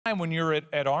When you're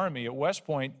at Army, at West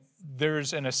Point,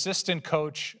 there's an assistant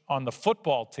coach on the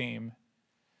football team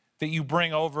that you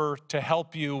bring over to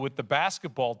help you with the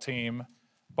basketball team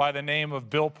by the name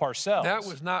of Bill Parcells. That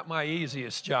was not my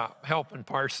easiest job, helping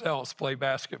Parcells play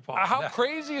basketball. How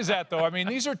crazy is that, though? I mean,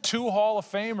 these are two Hall of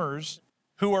Famers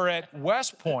who are at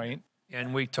West Point.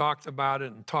 And we talked about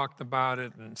it and talked about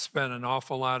it and spent an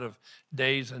awful lot of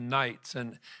days and nights.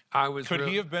 And I was Could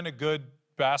he have been a good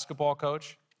basketball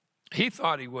coach? He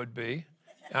thought he would be.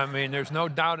 I mean, there's no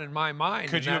doubt in my mind.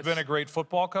 Could you have been a great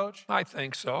football coach? I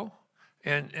think so.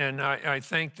 And I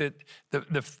think that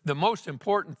the most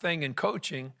important thing in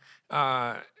coaching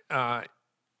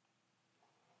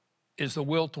is the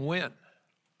will to win.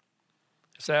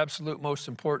 It's the absolute most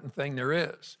important thing there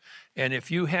is. And if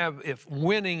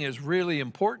winning is really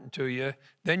important to you,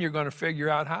 then you're going to figure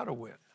out how to win.